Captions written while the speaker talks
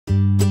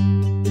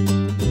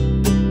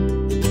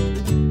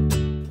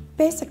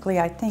Basically,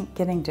 I think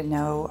getting to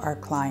know our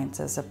clients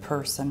as a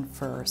person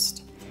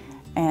first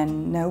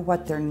and know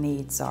what their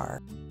needs are.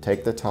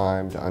 Take the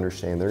time to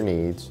understand their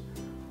needs,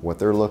 what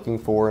they're looking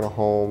for in a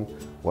home,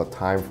 what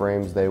time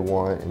frames they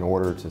want in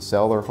order to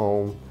sell their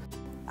home.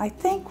 I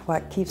think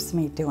what keeps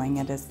me doing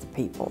it is the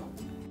people.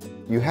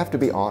 You have to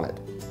be on it.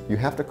 You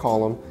have to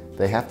call them.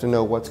 They have to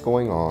know what's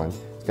going on.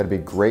 It's got to be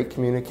great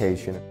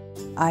communication.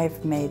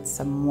 I've made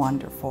some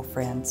wonderful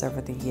friends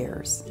over the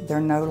years.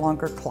 They're no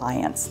longer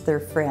clients,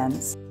 they're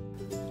friends.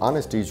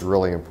 Honesty is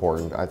really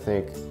important. I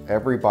think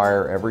every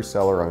buyer, every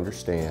seller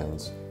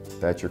understands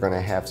that you're going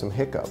to have some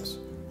hiccups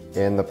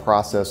in the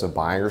process of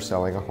buying or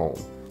selling a home.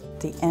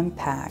 The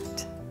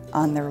impact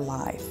on their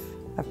life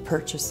of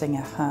purchasing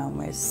a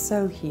home is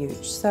so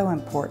huge, so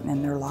important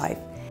in their life.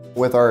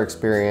 With our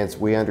experience,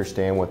 we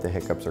understand what the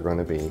hiccups are going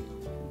to be.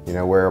 You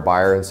know, where a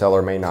buyer and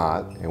seller may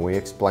not, and we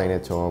explain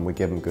it to them, we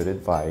give them good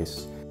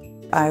advice.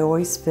 I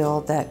always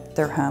feel that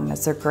their home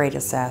is their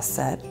greatest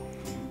asset,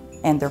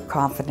 and their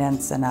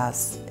confidence in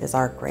us is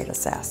our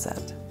greatest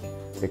asset.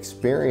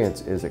 Experience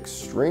is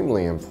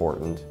extremely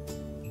important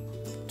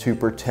to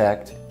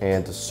protect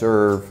and to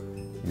serve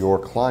your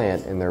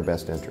client in their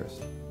best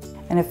interest.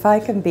 And if I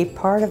can be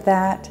part of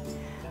that,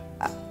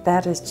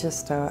 that is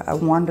just a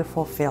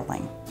wonderful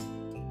feeling.